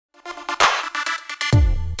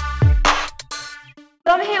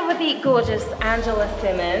the gorgeous Angela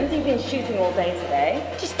Simmons. You've been shooting all day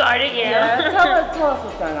today. Just started, yeah. Tell us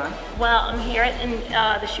what's going on. Well, I'm here in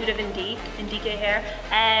the shoot of Indique hair,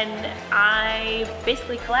 and I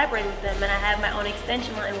basically collaborated with them, and I have my own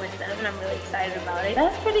extension line with them, and I'm really excited about it.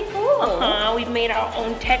 That's pretty cool. We've made our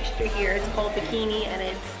own texture here. It's called bikini, and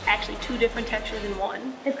it's actually 2 different textures in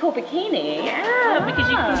one. It's called bikini? Yeah, because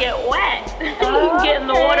you can get wet. You can get in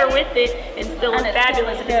the water with it and still look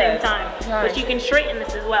fabulous at the same time. Nice. But you can straighten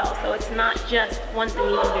this as well, so it's not just one thing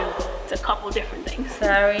you can do. It's a couple different things.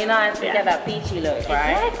 Very nice to get that beachy look,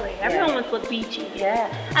 right? Exactly. Everyone wants to look beachy.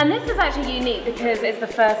 Yeah. And this is actually unique because it's the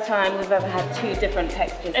first time we've ever had 2 different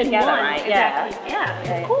textures in together, one, right? Exactly. Yeah.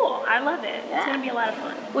 It's cool. I love it. It's gonna be a lot of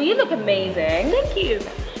fun. Well, you look amazing. Thank you.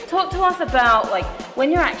 Talk to us about like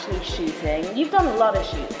when you're actually shooting. You've done a lot of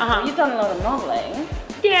shooting. So you've done a lot of modeling.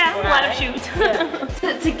 Yeah, a lot of shoots.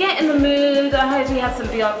 To get in the mood, I heard you have some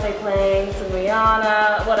Beyonce playing, some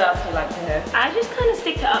Rihanna. What else do you like to hear? I just kind of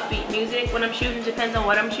stick to upbeat music when I'm shooting. Depends on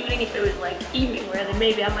what I'm shooting. If it was like evening wear, then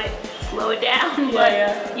maybe I might slow it down.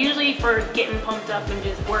 But usually for getting pumped up and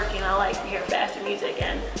just working, I like to hear faster music,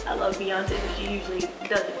 and I love Beyonce, so she usually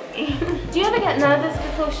does it for me. Do you ever get nervous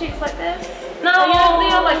before shoots like this? No,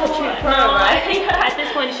 you're like a true pro, right? I think at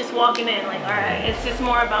this point it's just walking in, like, all right, it's just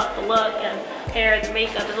more about the look and hair, the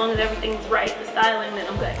makeup. As long as everything's right, the styling, then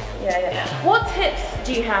I'm good. Yeah. What tips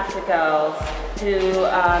do you have for girls who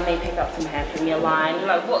may pick up some hair from your line?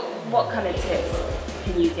 Like, what kind of tips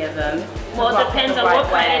can you give them? Well, it depends on what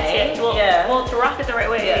kind of tips. Well, to rock it the right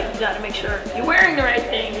way, you gotta make sure you're wearing the right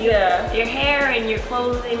thing. Your hair and your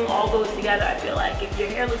clothing all goes together. I feel like if your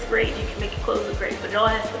hair looks great, you can make your clothes look great, but it all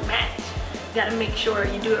has to match. You gotta make sure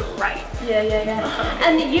you do it right. Yeah.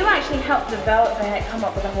 And you actually helped develop the hair, come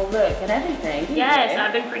up with the whole look and everything. Yes,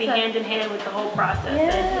 I've been pretty hand in hand with the whole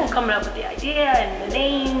process and coming up with the idea and the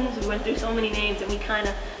names. We went through so many names, and we kind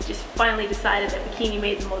of just finally decided that bikini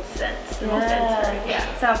made the most sense.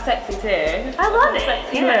 Sounds sexy too. I love it.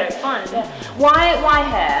 It's fun. Why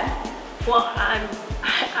hair? Well,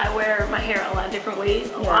 I wear my hair a lot of different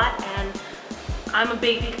ways, a lot, and I'm a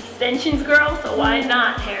big extensions girl, so why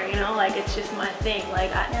not hair, you know? Like, it's just my thing.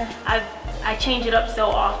 Like, I change it up so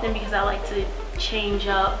often because I like to change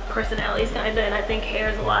up personalities kinda, and I think hair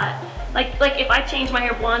is a lot. Like if I change my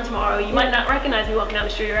hair blonde tomorrow, you might not recognize me walking down the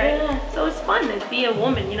street, right? So it's fun to be a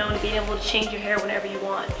woman, you know, and to be able to change your hair whenever you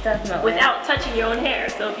want. Definitely. Without touching your own hair.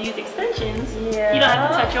 So if you use extensions, you don't have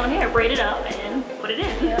to touch your own hair, braid it up, and put it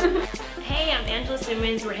in. Hey, I'm Angela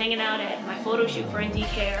Simmons. We're hanging out at my photo shoot for Indique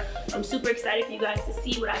Hair. I'm super excited for you guys to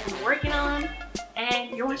see what I've been working on,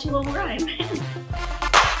 and you're watching Global Grind.